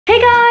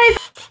Hi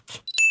guys!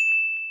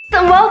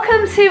 And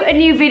welcome to a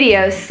new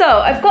video. So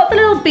I've got the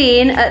little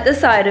bean at the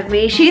side of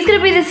me. She's going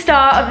to be the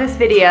star of this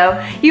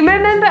video. You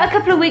remember a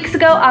couple of weeks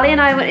ago, Ali and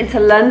I went into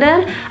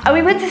London and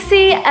we went to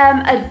see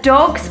a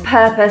Dog's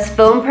Purpose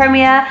film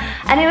premiere,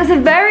 and it was a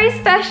very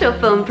special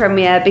film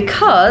premiere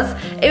because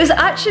it was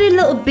actually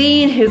little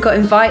Bean who got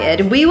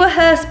invited. We were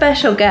her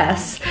special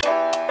guests.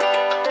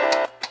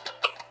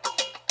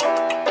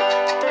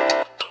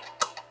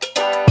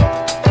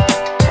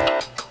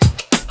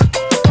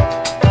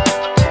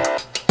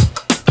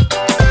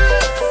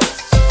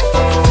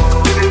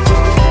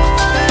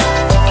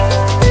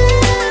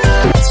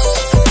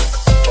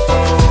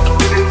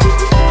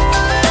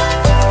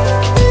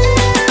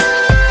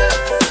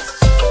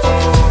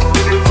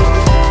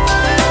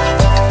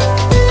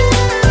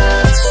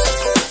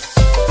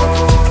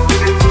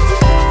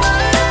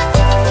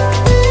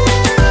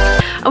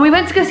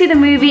 The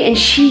movie, and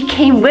she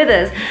came with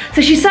us.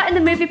 So she sat in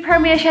the movie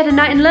premiere. She had a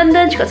night in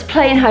London. She got to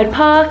play in Hyde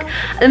Park.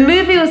 The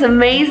movie was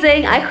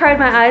amazing. I cried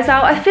my eyes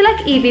out. I feel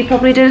like Eevee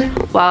probably did.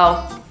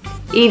 Wow.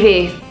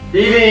 Eevee.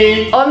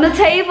 Eevee. On the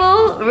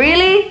table?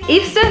 Really?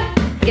 Easter?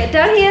 Get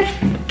down here.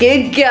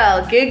 Good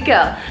girl, good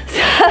girl.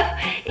 So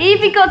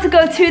Eevee got to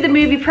go to the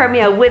movie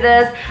premiere with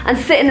us and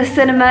sit in the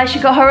cinema. She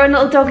got her own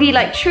little doggy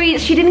like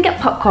treats. She didn't get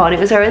popcorn, it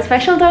was her own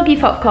special doggy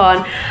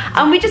popcorn.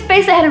 And we just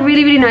basically had a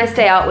really, really nice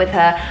day out with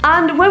her.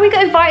 And when we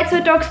got invited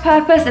to a Dog's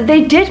Purpose,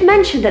 they did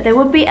mention that there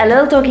would be a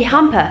little doggy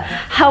hamper.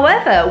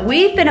 However,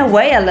 we've been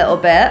away a little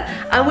bit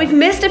and we've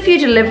missed a few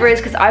deliveries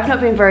because I've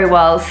not been very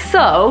well.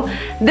 So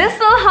this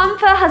little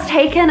hamper has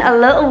taken a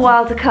little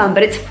while to come,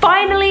 but it's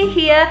finally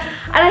here.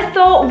 And I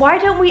thought, why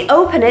don't we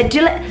open it?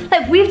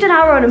 Like, we've done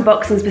our own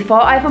unboxings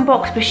before. I've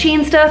unboxed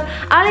machine stuff.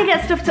 Ali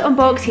gets stuff to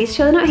unbox. He's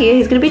chilling out here.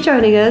 He's gonna be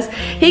joining us.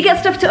 He gets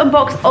stuff to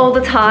unbox all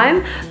the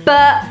time,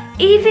 but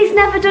Eevee's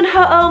never done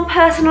her own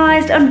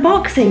personalized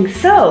unboxing.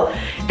 So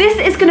this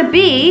is gonna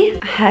be,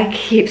 I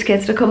keep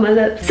getting stuck on my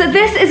lips. So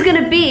this is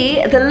gonna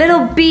be the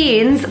little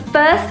Bean's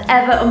first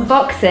ever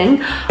unboxing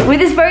with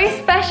this very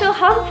special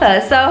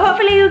hamper. So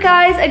hopefully you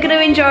guys are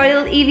gonna enjoy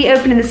little Eevee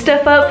opening the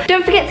stuff up.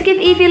 Don't forget to give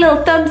Eevee a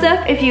little thumbs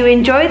up if you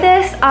enjoy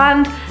this,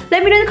 and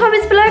let me know in the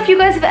comments below if you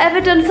guys have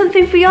ever done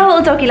something for your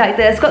little doggy like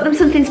this, got them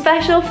something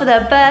special for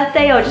their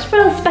birthday or just for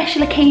a little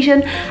special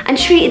occasion and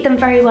treated them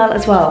very well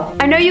as well.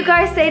 I know you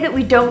guys say that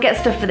we don't get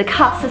stuff for the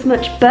cats as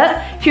much,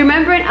 but if you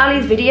remember in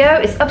Ali's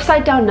video, it's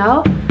upside down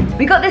now.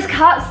 We got this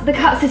the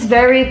cat's this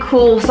very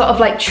cool sort of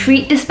like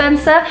treat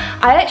dispenser.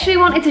 I actually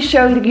wanted to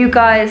show you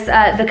guys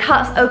the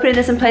cats opening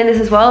this and playing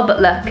this as well,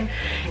 but look,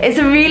 it's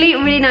a really,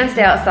 really nice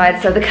day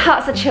outside, so the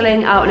cats are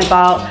chilling out and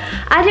about.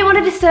 I didn't want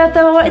to disturb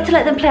them, I wanted to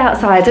let them play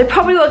outside, so I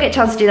probably won't get a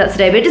chance to do that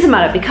today, but it doesn't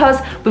matter because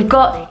we've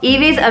got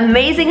Eevee's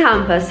amazing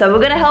hamper, so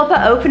we're gonna help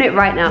her open it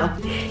right now.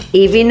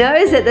 Eevee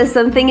knows that there's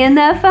something in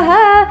there for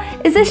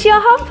her. Is this your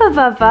hamper,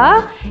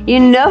 Baba? You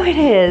know it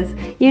is.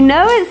 You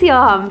know it's your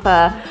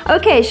hamper.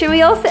 Okay, should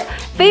we all sit?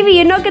 Baby,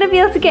 you're not gonna be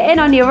able to get in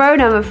on your own,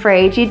 I'm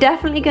afraid. You're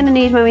definitely gonna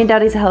need Mommy and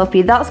Daddy to help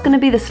you. That's gonna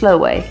be the slow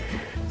way.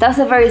 That's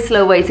a very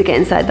slow way to get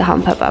inside the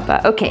hamper,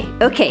 Baba. Okay,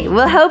 okay,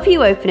 we'll help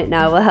you open it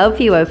now. We'll help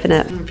you open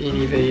it.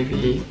 Beanie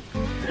baby.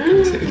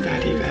 Sit with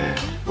Daddy there.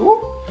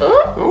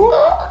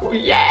 Ooh,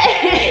 yeah!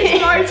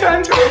 It's my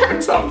turn to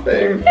open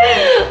something.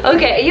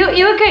 Okay,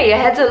 you okay? Your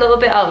head's a little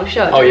bit out of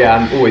shot. Oh yeah,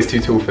 I'm always too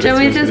tall for this. Shall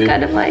we just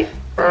kind of like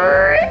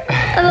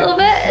a little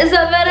bit? Is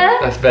that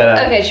better? That's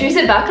better. Okay, should we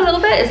sit back a little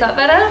bit? Is that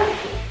better?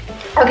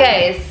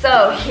 Okay,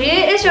 so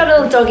here is your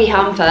little doggy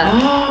hamper.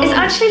 It's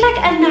actually like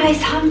a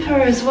nice hamper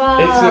as well.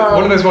 It's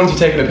one of those ones you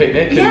take on a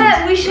picnic.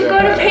 Yeah, we should go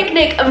on a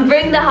picnic and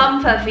bring the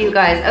hamper for you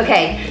guys.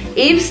 Okay,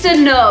 Eevester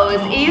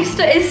knows.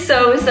 Eevester is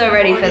so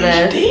ready for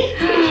this.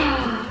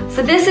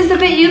 So this is the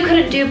bit you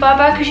couldn't do,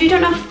 Baba, because you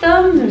don't have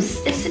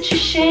thumbs. It's such a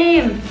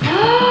shame.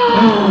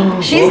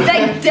 She's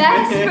like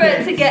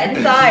desperate to get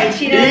inside.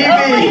 She knows,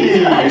 oh my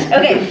gosh.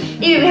 Okay,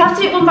 Eevee, we have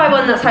to do it one by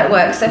one, that's how it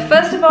works. So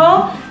first of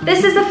all,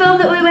 this is the film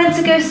that we went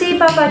to go see,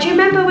 Baba. Do you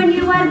remember when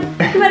you went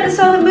and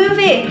saw the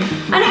movie?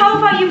 And how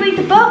about you read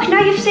the book?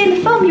 Now you've seen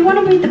the film, you want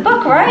to read the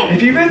book, right?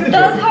 Have you read the book?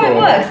 That's how it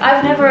works.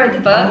 I've never read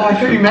the book. Oh, I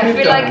thought you meant I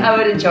feel like I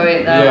would enjoy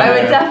it though. Yeah. I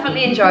would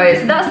definitely enjoy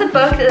it. So that's the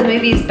book that the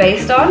movie is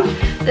based on.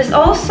 There's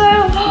also,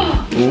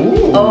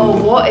 oh,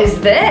 what is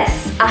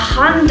this? A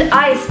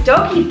hand-iced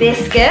doggy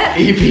biscuit.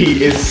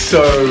 Eevee is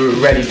so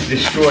ready to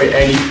destroy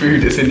any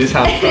food that's in this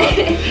hamper.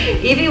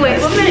 Eevee, wait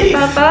 1 minute,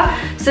 Baba.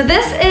 So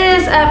this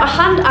is a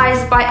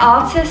hand-iced by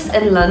artists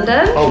in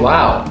London. Oh,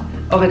 wow.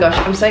 Oh my gosh,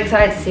 I'm so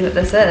excited to see what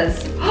this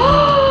is.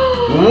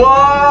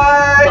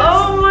 What?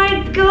 Oh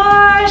my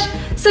gosh.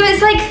 So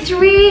it's like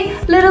 3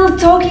 little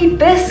doggy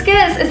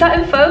biscuits. Is that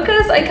in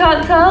focus? I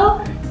can't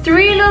tell.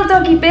 3 little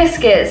doggy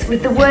biscuits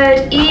with the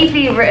word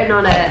Eevee written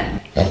on it.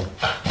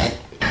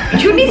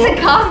 You need to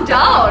calm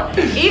down.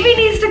 Eevee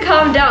needs to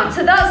calm down.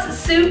 So that's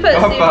super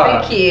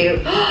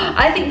cute.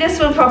 I think this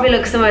one probably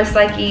looks the most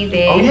like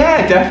Eevee. Oh yeah,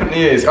 it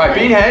definitely is. All right,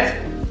 Beanhead.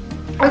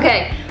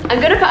 Okay, I'm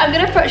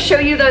gonna show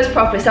you those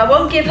properly. So I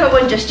won't give her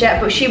one just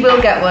yet, but she will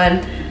get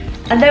one.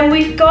 And then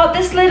we've got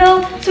this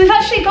little, so we've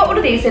actually got one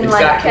of these in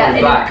like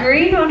in a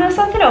green one or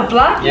something, or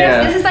black.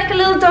 Yeah. Yes, this is like a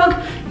little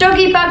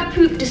doggy bag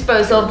poop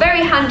disposal.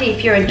 Very handy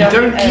if you're a dog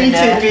owner. You don't eat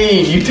it,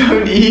 Bean. You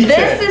don't eat it.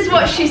 This is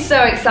what she's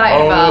so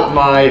excited about. Oh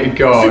my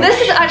god. So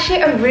this is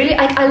actually a really,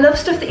 I love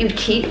stuff that you'd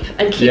keep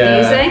and keep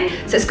using.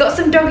 So it's got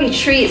some doggy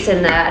treats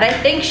in there, and I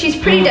think she's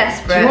pretty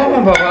desperate. Do you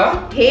want one,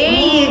 Bubba? Here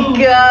you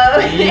go.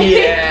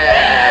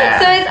 Yeah.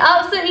 So it's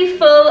absolutely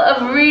full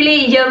of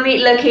really yummy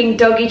looking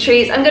doggy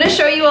treats. I'm going to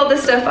show you all the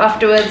stuff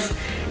afterwards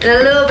in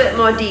a little bit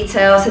more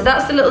detail. So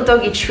that's the little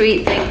doggy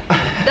treat thing.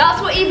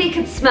 That's what Eevee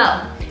could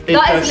smell.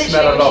 That is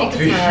literally what she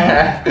could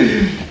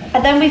smell.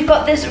 And then we've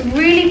got this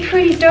really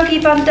pretty doggy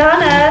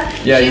bandana.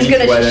 Yeah, she's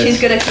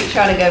gonna keep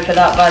trying to go for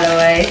that, by the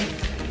way.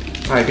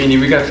 Alright, Beanie,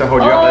 we're going to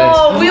hold you up there.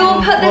 Oh, we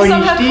will put this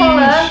on her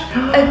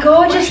collar. A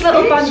gorgeous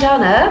little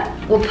bandana.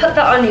 We'll put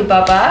that on you,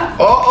 Baba.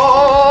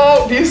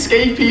 Oh, the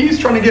escapee. He's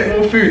trying to get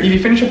more food. Evie,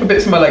 finish up a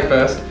bit of my leg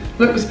first.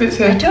 Look, there's bits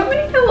here. I don't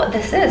really know what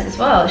this is as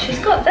well. She's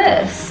got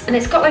this, and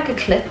it's got like a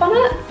clip on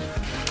it.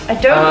 I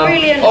don't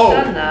really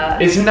understand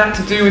that. Isn't that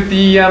to do with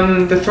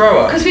the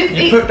thrower? Because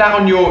you put that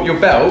on your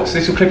belt, so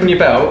this will clip on your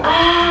belt.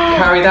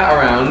 Carry that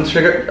around.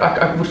 Should I go?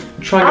 I will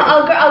try and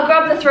I'll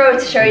grab the thrower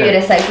to show you in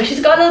a sec. But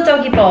she's got a little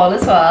doggy ball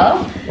as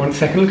well. 1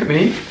 second. Look at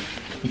me.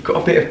 You've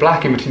got a bit of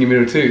black in between your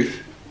middle tooth.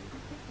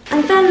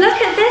 And then look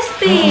at this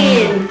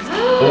Bean.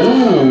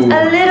 Ooh.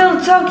 A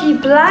little doggy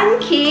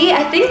blankie.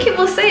 I think it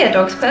will say a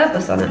dog's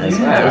purpose on it as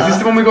well. Was this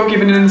the one we got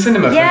given in the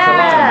cinema?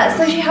 Yeah,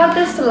 so she had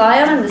this to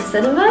lie on in the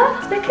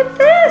cinema. Look at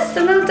this,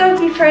 a little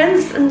doggy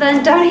prince. And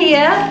then down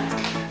here,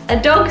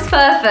 a dog's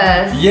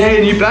purpose. Yeah,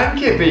 a new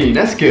blanket, Bean.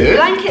 That's good.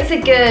 Blankets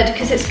are good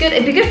because it's good.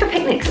 It'd be good for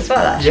picnics as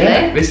well, actually.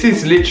 Yeah, this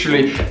is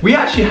literally. We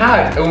actually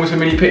had almost a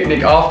mini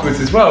picnic afterwards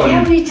as well.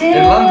 Yeah, we did.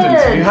 In London,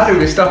 so we had all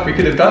this stuff. We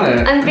could have done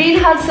it. And Bean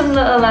had some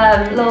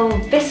little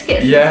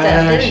biscuits and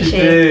stuff, didn't she?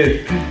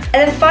 Did. And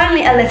then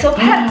finally a little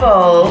pet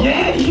bowl.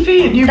 Yeah,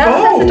 Eevee, a new bowl.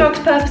 That says a dog's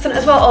purpose on it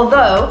as well.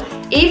 Although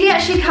Eevee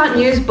actually can't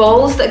use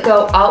bowls that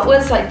go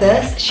outwards like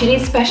this. She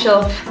needs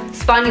special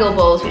spaniel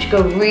bowls which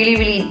go really,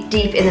 really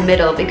deep in the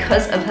middle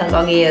because of her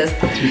long ears.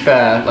 To be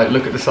fair, like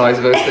look at the size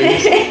of those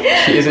things.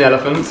 She is an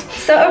elephant.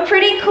 So a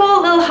pretty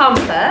cool little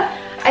hamper.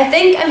 I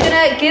think I'm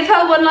gonna give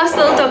her one last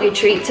little doggy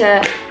treat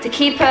to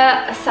keep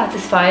her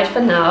satisfied for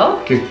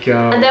now. Good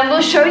girl. And then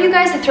we'll show you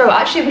guys the throw.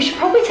 Actually, we should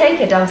probably take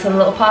her down to the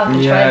little park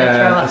and try the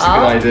throw that's a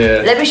good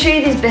idea. Let me show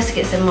you these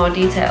biscuits in more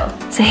detail.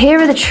 So here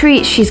are the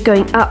treats she's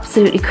going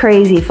absolutely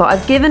crazy for.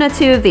 I've given her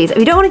 2 of these.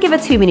 We don't want to give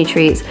her too many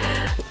treats,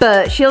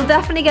 but she'll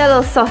definitely get a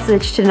little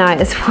sausage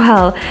tonight as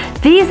well.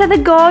 These are the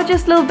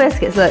gorgeous little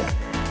biscuits. Look,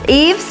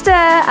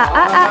 Eevester,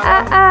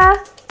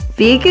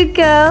 be a good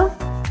girl.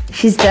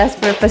 She's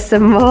desperate for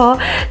some more.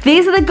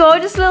 These are the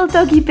gorgeous little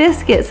doggy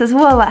biscuits as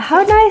well. Like,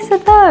 how nice are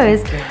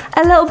those?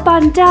 A little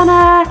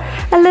bandana,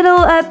 a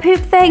little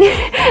poop thing,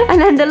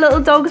 and then the little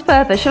dog's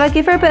purpose. Should I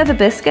give her a bit of a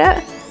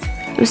biscuit?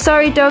 I'm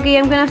sorry, doggy.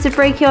 I'm gonna have to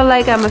break your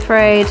leg, I'm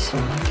afraid.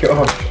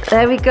 God.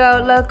 There we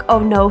go. Look. Oh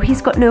no,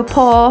 he's got no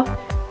paw.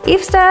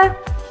 Eevester.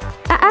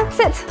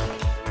 Sit.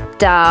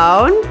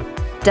 Down.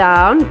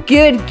 Down.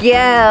 Good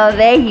girl.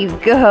 There you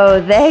go.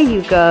 There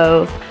you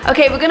go.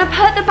 Okay, we're gonna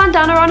put the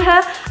bandana on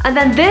her, and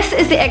then this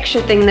is the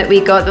extra thing that we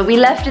got that we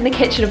left in the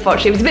kitchen,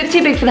 unfortunately. It was a bit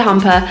too big for the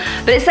hamper,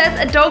 but it says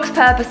a dog's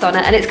purpose on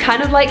it, and it's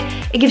kind of like,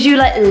 it gives you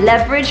like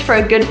leverage for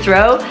a good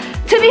throw.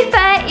 To be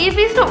fair,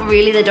 Eevee's not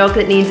really the dog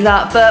that needs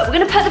that, but we're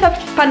gonna put the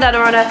bandana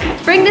on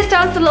her, bring this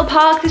down to the little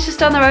park that's just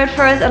down the road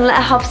for us, and let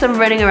her have some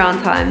running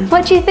around time.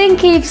 What do you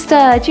think,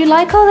 Eevester? Do you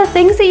like all the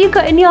things that you've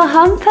got in your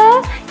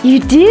hamper? You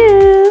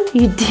do.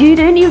 You do,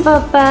 don't you,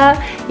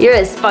 Bubba? You're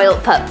a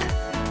spoiled pup.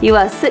 You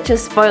are such a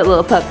spoiled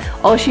little pup.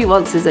 All she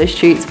wants is those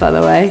treats, by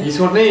the way. You just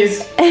want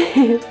these?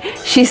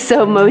 She's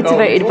so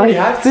motivated by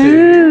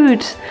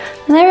food.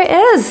 And there it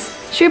is.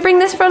 Should we bring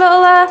this for a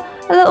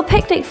little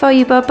picnic for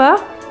you, Bubba?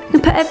 You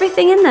can put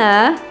everything in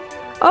there.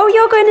 Oh,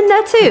 you're going in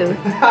there too?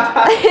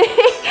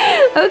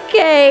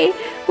 Okay,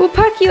 we'll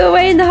pack you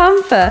away in the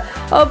hamper.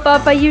 Oh,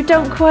 Bubba, you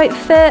don't quite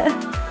fit.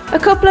 A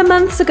couple of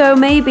months ago,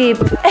 maybe.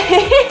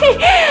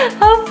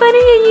 How funny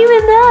are you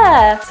in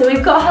there? So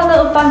we've got her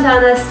little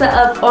bandana set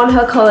up on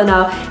her collar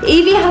now.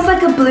 Eevee has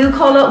like a blue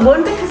collar,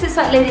 one because it's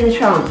like Lady in the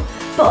Tramp,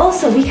 but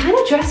also we kind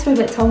of dress her a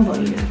bit tomboy,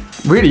 you know.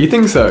 Really, you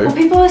think so? Well,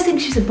 people always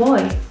think she's a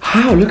boy.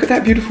 How? Look at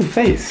that beautiful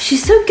face.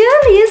 She's so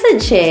girly,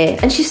 isn't she?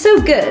 And she's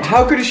so good.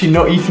 How good is she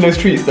not eating those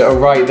treats that are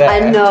right there? I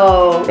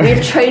know.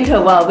 We've trained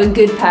her well. We're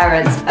good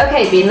parents.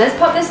 Okay, Bean, let's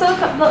pop this little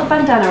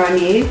bandana on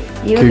you.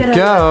 You're good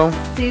girl.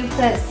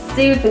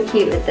 Super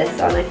cute with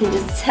this on, I can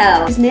just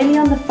tell. She's nearly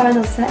on the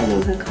final setting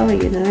on her collar,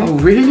 you know. Oh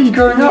really? You're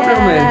growing up, little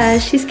miss? Yeah,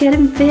 she's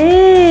getting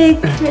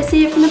big. Do you want to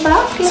see it from the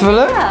back? Let's have a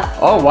look.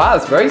 Oh wow,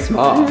 that's very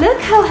smart.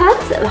 Look how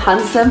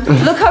handsome.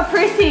 Look how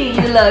pretty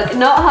you look,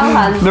 not how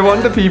handsome. No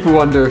wonder people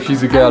wonder if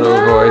she's a girl or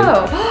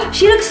a boy.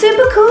 She looks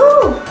super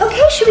cool.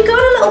 Okay, should we go on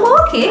a little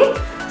walkie?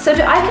 So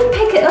I can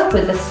pick it up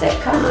with the stick,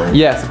 can't I?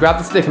 Yeah, so grab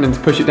the stick and then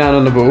just push it down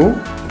on the ball.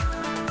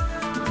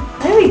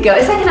 There we go.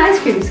 It's like an ice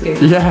cream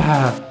scoop.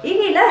 Yeah.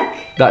 Eevee, look.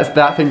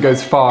 That thing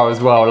goes far as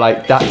well.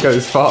 Like that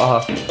goes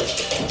far.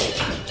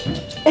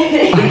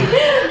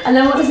 And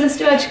then what does this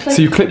do? I just clip.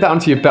 So you clip that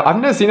onto your belt. I've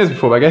never seen this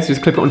before, but I guess you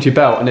just clip it onto your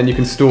belt and then you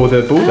can store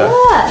the ball there.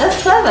 Ah,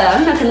 that's clever.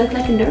 I'm not gonna look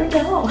like a nerd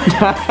at all.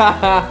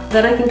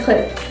 Then I can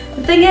clip.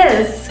 The thing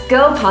is,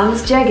 girl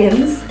pants,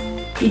 jeggings,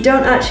 you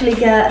don't actually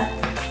get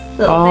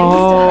little things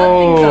to hug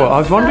things on. I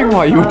was wondering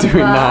why you were doing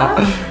that.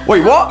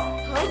 Wait, what?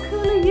 How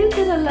cool are you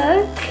gonna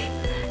look?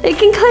 It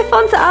can clip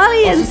onto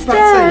Ali I was just about to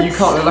say, you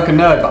can't look like a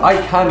nerd, but I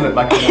can look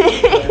like a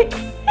nerd.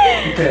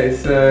 Okay,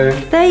 so...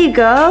 There you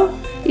go.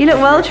 You look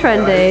well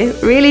trendy.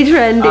 Guys. Really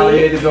trendy.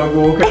 Ali the dog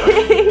walker.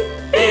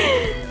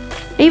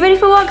 Are you ready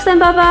for walks then,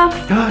 Baba?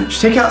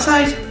 Just take it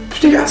outside.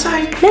 Just take it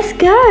outside. Let's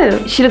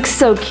go. She looks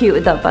so cute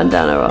with that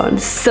bandana on.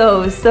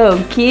 So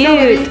cute.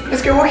 Go,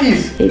 let's go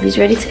walkies. Baby's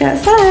ready to go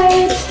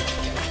outside.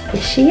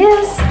 Here she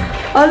is.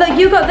 Oh look,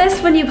 you got this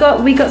when we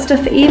got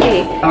stuff for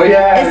Eevee. Oh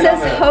yeah. It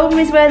says home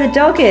is where the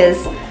dog is.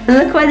 And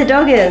look where the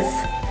dog is.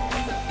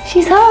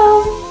 She's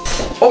home.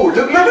 Oh,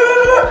 look.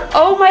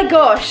 Oh my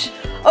gosh.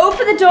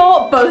 Open the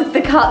door, both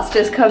the cats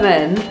just come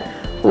in.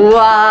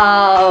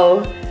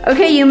 Wow.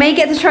 Okay, you may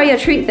get to try your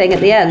treat thing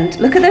at the end.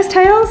 Look at those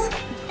tails.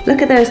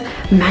 Look at those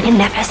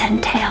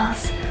magnificent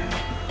tails.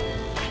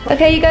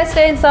 Okay, you guys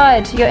stay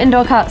inside. You're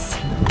indoor cats.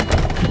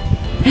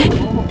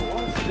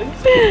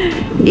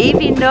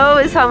 Eevee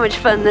knows how much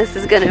fun this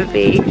is gonna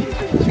be.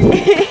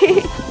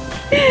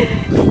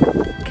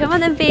 Come on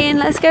then, Bean,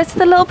 let's go to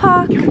the little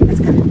park.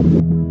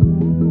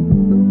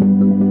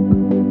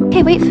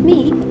 Okay, wait for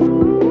me.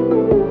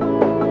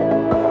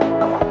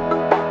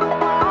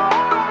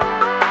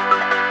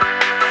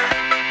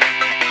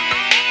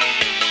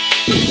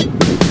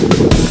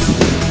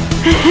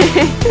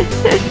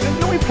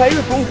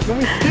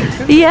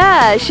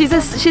 Yeah, she's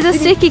a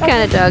sticky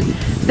kind of dog.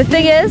 The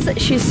thing is,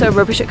 she's so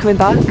rubbish at coming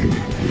back.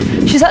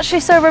 She's actually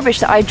so rubbish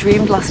that I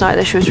dreamed last night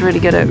that she was really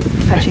good at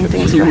fetching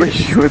things. You wish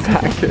she was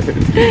that good.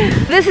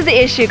 This is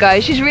the issue,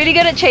 guys. She's really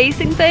good at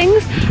chasing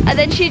things, and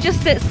then she just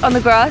sits on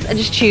the grass and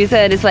just chews it,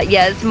 and it's like,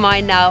 yeah, it's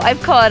mine now.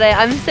 I've caught it.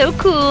 I'm so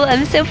cool.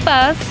 I'm so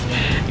fast.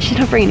 She's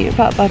not bringing you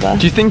apart, Baba.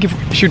 Do you think if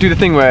she'll do the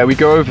thing where we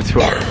go over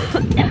to her,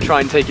 try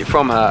and take it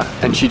from her,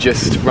 and she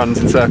just runs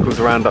in circles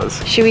around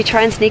us? Should we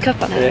try and sneak up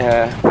on her?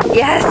 Yeah.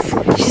 Yes!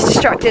 She's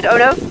distracted. Oh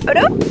no! Oh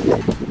no!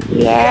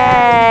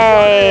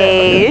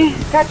 Yay!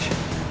 Catch!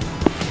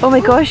 Oh my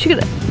gosh, she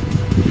got...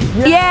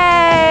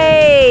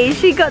 Yay!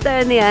 She got there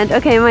in the end.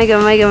 Okay, my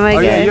go.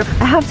 Yeah,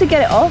 I have to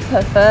get it off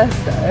her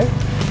first though.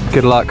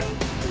 Good luck.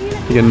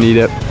 You're gonna need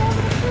it.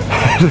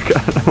 Look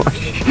at her.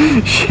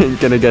 She ain't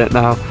gonna get it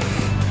now.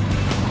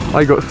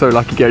 I got so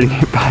lucky getting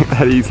it back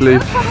that easily.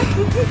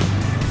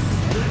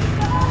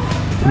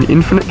 An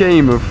infinite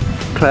game of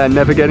Claire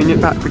never getting it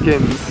back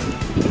begins.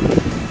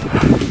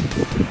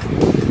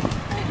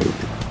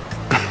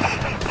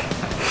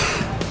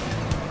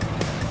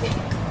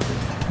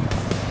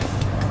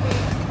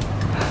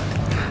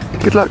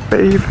 Good luck,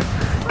 babe.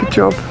 Good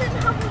job.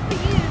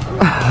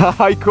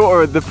 I caught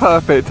her at the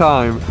perfect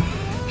time.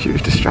 She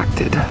was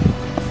distracted.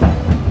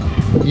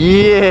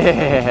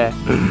 Yeah!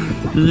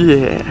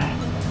 Yeah!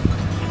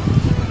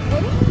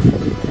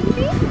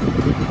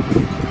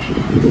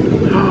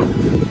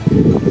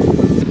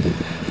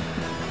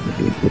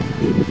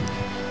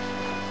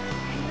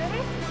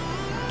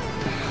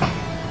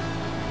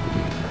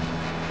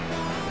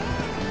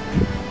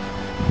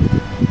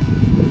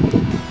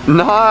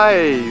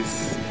 Nice!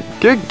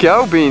 Good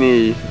girl,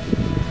 Beanie.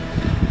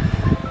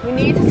 We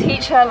need to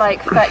teach her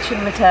like fetch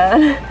and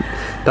return.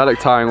 That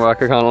looked tiring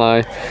work, I can't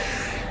lie.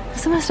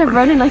 So must have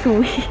run in like a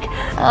week.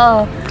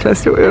 Oh. Claire's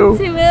still ill.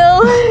 Too ill.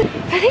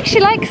 I think she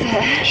likes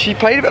it. She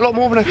played a lot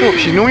more than I thought.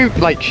 She normally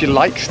she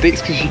likes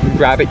sticks because she can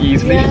grab it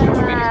easily. Yeah. She can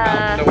put it in his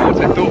mouth and all.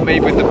 So I thought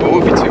maybe with the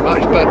ball would be too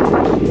much, but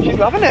she's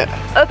loving it.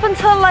 Up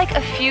until like a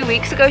few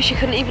weeks ago, she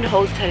couldn't even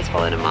hold the tennis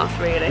ball in her mouth,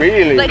 really.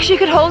 Really? Like she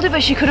could hold it,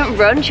 but she couldn't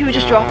run. She would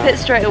just drop it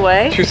straight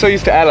away. She was so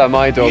used to Ella,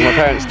 my dog, my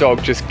parents'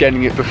 dog, just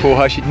getting it before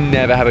her. She'd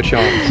never have a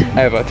chance,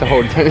 ever, to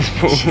hold a tennis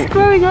ball. She's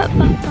growing up.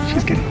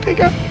 She's getting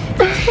bigger.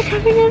 She's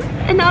becoming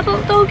an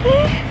adult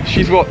doggy.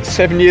 She's what,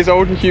 7 years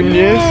old in human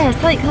years? Yeah,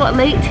 it's like what,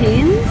 late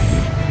teens?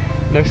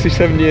 No, she's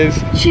 7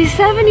 years. She's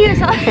 7 years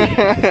old.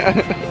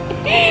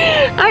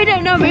 I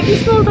don't know, maybe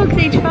small dogs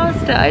age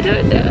faster, I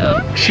don't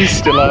know. She's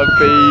still our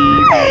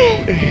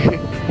babe.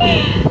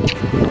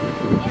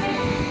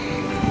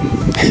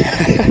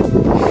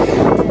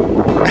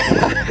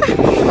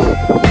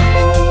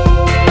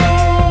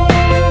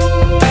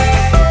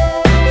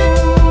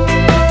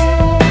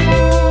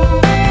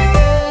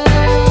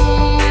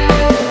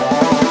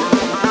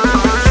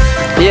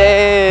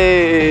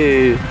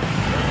 Yay!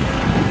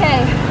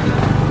 Okay,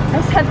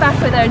 let's head back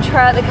with her and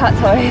try out the cat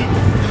toy.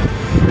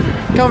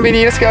 Come on,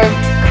 Beanie, let's go.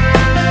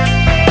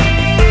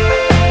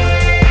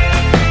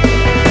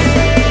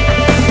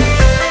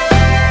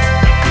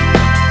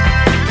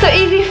 So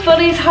Eevee fully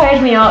fully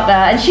tired me out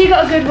there, and she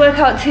got a good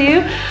workout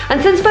too.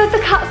 And since both the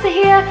cats are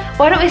here,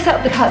 why don't we set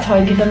up the cat toy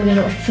and give them a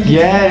little something?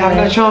 Yeah, I haven't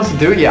had a chance to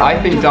do it yet.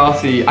 I think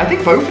Darcy, I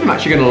think both of them are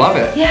actually gonna love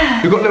it.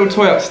 Yeah. We've got a little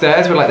toy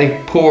upstairs where like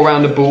they pour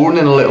around a ball and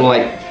then a little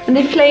like. And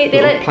they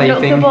like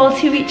knock the ball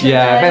to each other.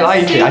 Yeah, they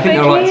like it. I think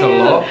they'll like it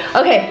a lot.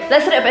 Okay,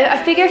 let's set it up.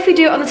 I figure if we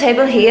do it on the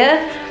table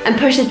here and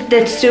push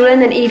the stool in,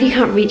 then Eevee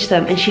can't reach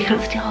them and she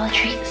can't steal all the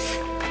treats.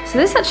 So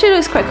this actually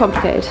looks quite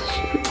complicated.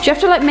 Do you have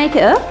to like make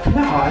it up?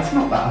 No, it's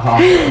not that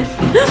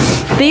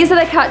hard. These are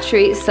the cat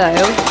treats, so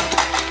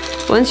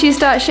once you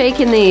start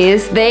shaking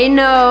these, they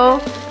know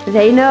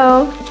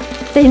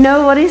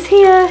what is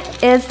here.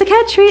 It's the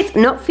cat treats,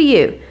 not for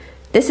you.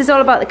 This is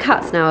all about the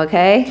cats now,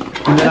 okay?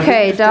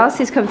 Okay,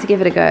 Darcy's come to give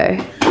it a go.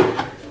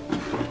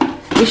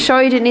 You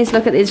sure you didn't need to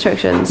look at the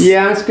instructions?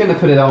 Yeah, I'm just gonna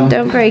put it on.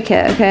 Don't break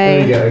it,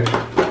 okay? There we go.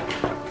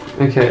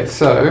 Okay,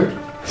 so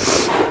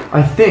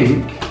I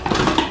think.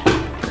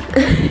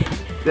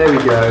 There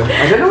we go.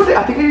 I don't know what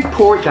I think they just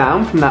pour it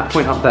down from that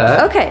point up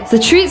there. Okay, so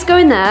the treats go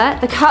in there.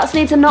 The cats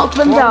need to knock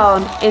them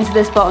down into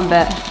this bottom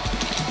bit.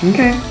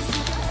 Okay.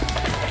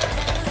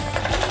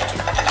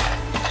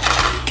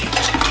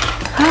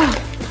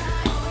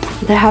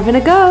 They're having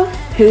a go.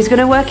 Who's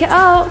gonna work it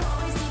out?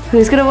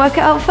 Who's gonna work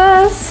it out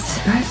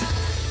first? Guys,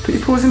 put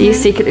your paws in You're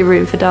there. secretly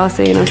rooting for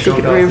Darcy and I'm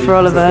secretly rooting for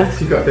Oliver.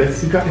 You got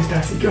this,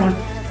 Darcy, go on.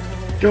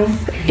 Go on.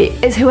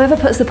 It's whoever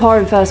puts the paw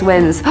in first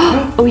wins.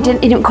 Oh, he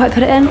didn't quite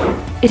put it in.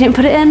 He didn't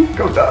put it in.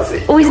 Go on,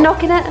 Darcy. Oh, he's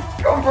knocking it.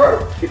 Go on,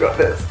 bro. You got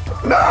this.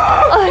 No!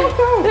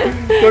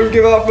 Don't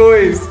give up,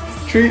 boys.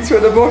 Treats are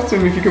at the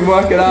bottom if you can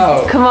work it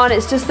out. Come on,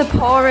 it's just the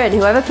paw in.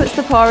 Whoever puts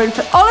the paw in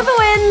first. Oliver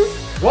wins.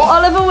 What?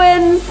 Oliver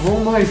wins. Oh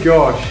my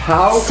gosh,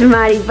 how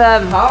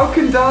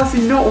can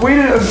Darcy not win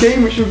at a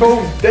game which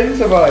involves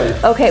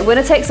Dentabite? Okay,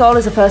 winner takes all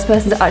is the first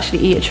person to actually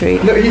eat a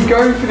treat. Look, he's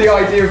going for the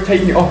idea of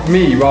taking it off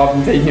me rather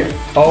than taking it.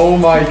 Oh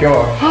my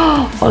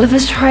gosh.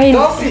 Oliver's trying.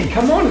 Darcy,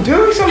 come on,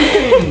 do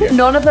something.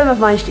 None of them have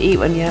managed to eat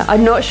one yet.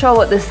 I'm not sure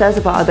what this says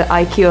about the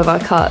IQ of our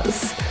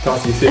cats.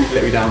 Darcy, you seriously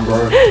let me down,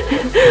 bro.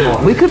 Come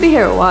on. We could be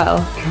here a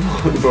while. Come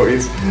on,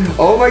 boys.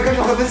 Oh my gosh,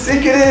 I'm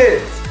sick at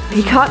it.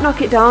 He can't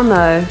knock it down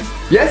though.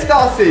 Yes,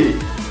 Darcy.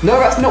 No,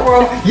 that's not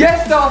where I...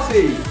 Yes,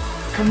 Darcy.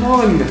 Come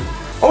on.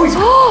 Oh,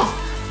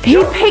 he's...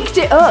 He picked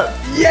it up.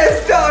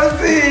 Yes,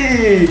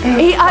 Darcy.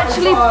 He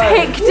actually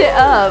picked it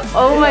up.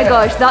 Oh my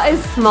gosh, that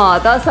is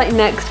smart. That's like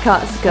next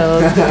cat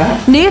skills.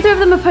 Neither of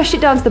them have pushed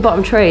it down to the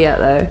bottom tray yet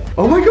though.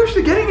 Oh my gosh,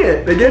 they're getting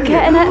it. They're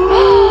getting it.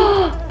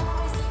 Oh.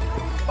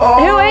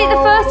 Who ate the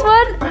first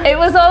one? It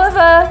was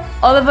Oliver.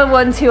 Oliver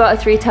won 2 out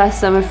of 3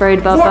 tests, I'm afraid,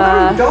 Bubba.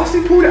 What? No,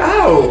 Darcy pulled it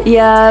out.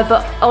 Yeah,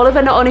 but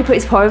Oliver not only put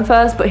his paw in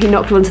first, but he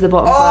knocked one to the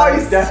bottom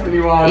first. He's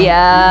definitely won.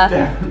 Yeah. He's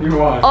definitely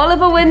won.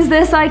 Oliver wins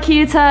this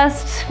IQ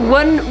test.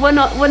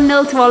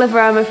 1-0 to Oliver,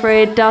 I'm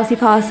afraid. Darcy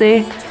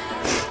Parsi.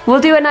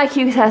 We'll do an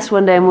IQ test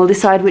one day and we'll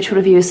decide which one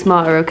of you is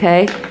smarter,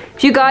 okay?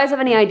 If you guys have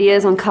any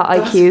ideas on cat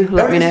IQ,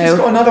 let me know. He's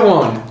got another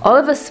one.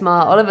 Oliver's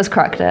smart. Oliver's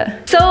cracked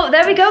it. So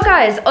there we go,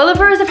 guys.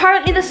 Oliver is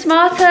apparently the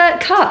smarter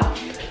cat.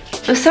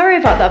 I'm sorry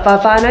about that,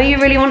 Baba. I know you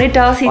really wanted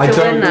Darcy to win that.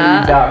 I don't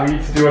need that. We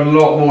need to do a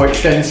lot more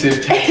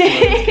extensive tests on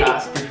these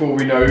cats before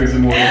we know who's the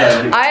more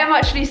intelligent. I am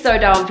actually so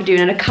down for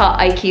doing a cat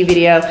IQ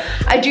video.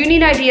 I do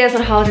need ideas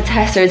on how to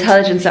test their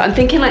intelligence. I'm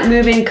thinking like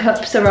moving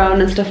cups around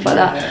and stuff like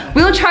that. Yeah.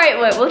 We'll try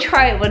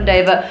it one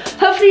day, but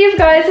hopefully you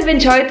guys have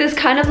enjoyed this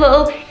kind of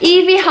little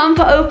Eevee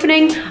hamper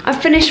opening. I'm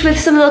finished with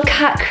some little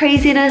cat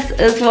craziness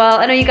as well.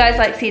 I know you guys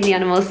like seeing the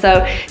animals,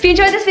 so if you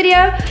enjoyed this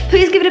video,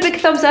 please give it a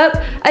big thumbs up.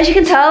 As you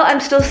can tell, I'm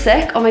still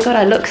sick. Oh my god,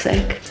 I look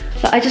sick.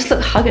 But I just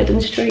look haggard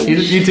and strange.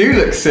 You do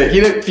look sick.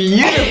 You look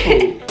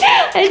beautiful.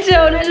 I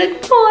don't. I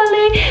look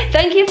poorly.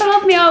 Thank you for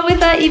helping me out with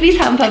Eevee's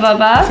hamper, Baba.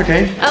 That's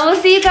okay. And we'll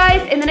see you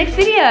guys in the next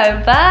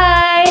video.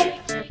 Bye.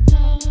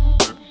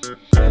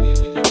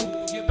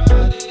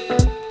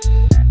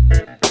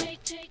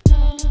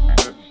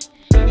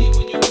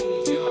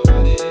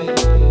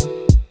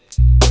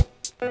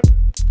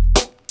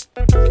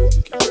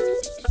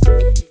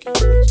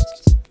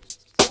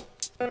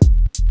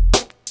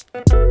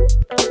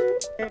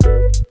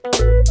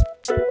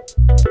 Thank you.